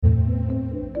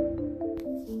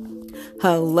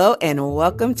Hello and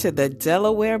welcome to the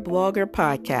Delaware Blogger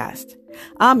Podcast.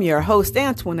 I'm your host,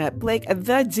 Antoinette Blake,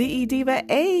 the DE Diva,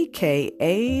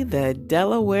 aka the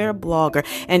Delaware Blogger.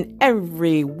 And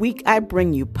every week I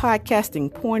bring you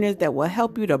podcasting pointers that will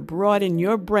help you to broaden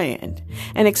your brand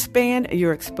and expand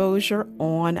your exposure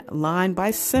online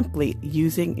by simply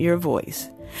using your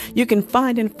voice. You can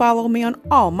find and follow me on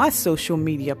all my social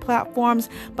media platforms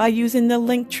by using the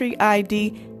Linktree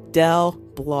ID Del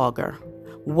Blogger.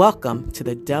 Welcome to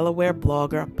the Delaware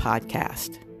Blogger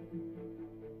Podcast.